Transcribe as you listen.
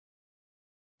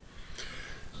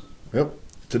Well,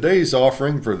 today's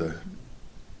offering for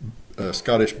the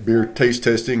Scottish beer taste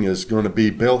testing is going to be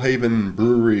Belhaven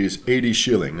Brewery's 80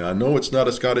 Shilling. Now, I know it's not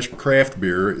a Scottish craft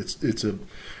beer. It's a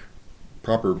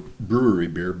proper brewery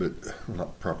beer, but well,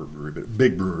 not proper brewery, but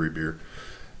big brewery beer.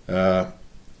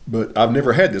 But I've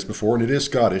never had this before, and it is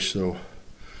Scottish, so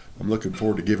I'm looking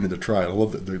forward to giving it a try. I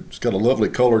love it. It's got a lovely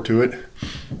color to it,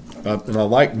 and I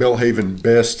like Belhaven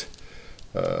best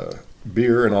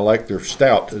beer, and I like their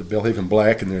stout, Belhaven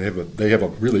Black, and they have a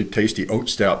really tasty oat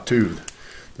stout too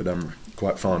that I'm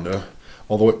quite fond of.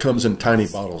 Although it comes in tiny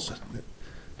bottles, it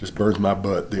just burns my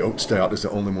butt. The oat stout is the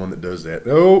only one that does that.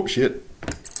 Oh shit,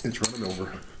 it's running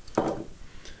over.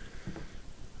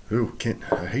 Oh,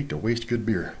 I hate to waste good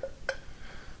beer.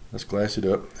 Let's glass it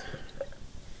up.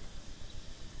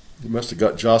 You must have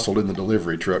got jostled in the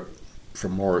delivery truck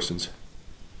from Morrison's.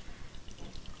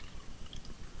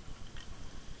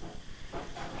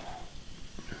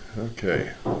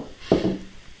 Okay.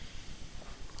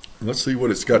 Let's see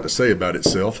what it's got to say about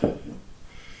itself.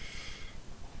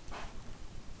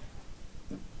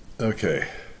 Okay.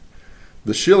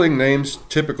 The Shilling, name's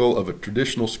typical of a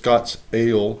traditional Scots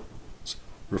ale,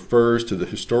 refers to the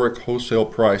historic wholesale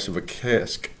price of a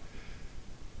cask,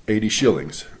 80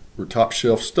 shillings. We're top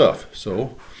shelf stuff,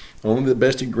 so only the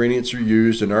best ingredients are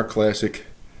used in our classic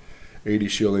 80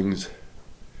 shillings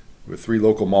with 3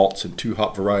 local malts and 2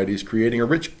 hop varieties, creating a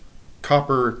rich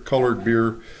copper-colored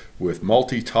beer with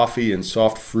malty, toffee, and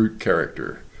soft fruit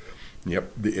character.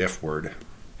 Yep, the F word.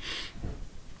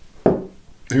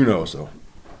 Who knows, though?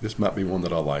 This might be one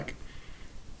that I like.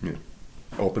 Yeah,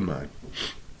 open mind.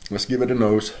 Let's give it a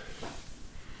nose.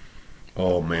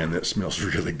 Oh man, that smells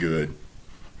really good.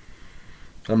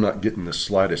 I'm not getting the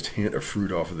slightest hint of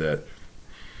fruit off of that.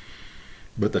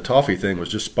 But the toffee thing was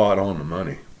just spot on the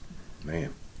money.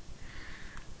 Man.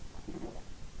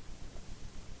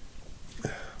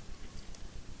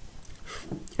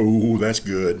 Oh, that's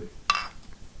good.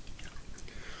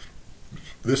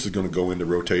 This is going to go into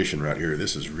rotation right here.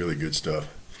 This is really good stuff.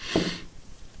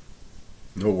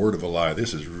 No word of a lie.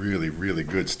 This is really, really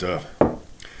good stuff.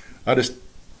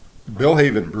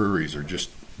 Belhaven breweries are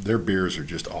just, their beers are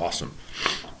just awesome.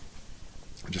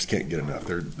 I just can't get enough.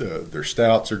 Their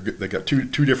stouts are good. They got two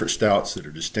different stouts that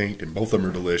are distinct, and both of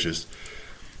them are delicious.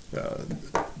 The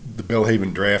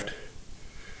Belhaven draft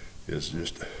is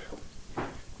just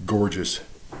gorgeous.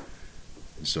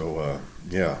 So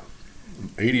yeah,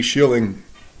 80 shilling,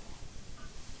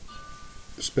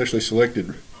 especially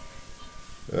selected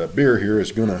beer here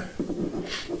is gonna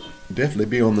definitely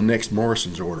be on the next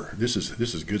Morrison's order. This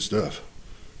is good stuff.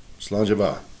 Slàinte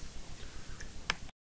mhath.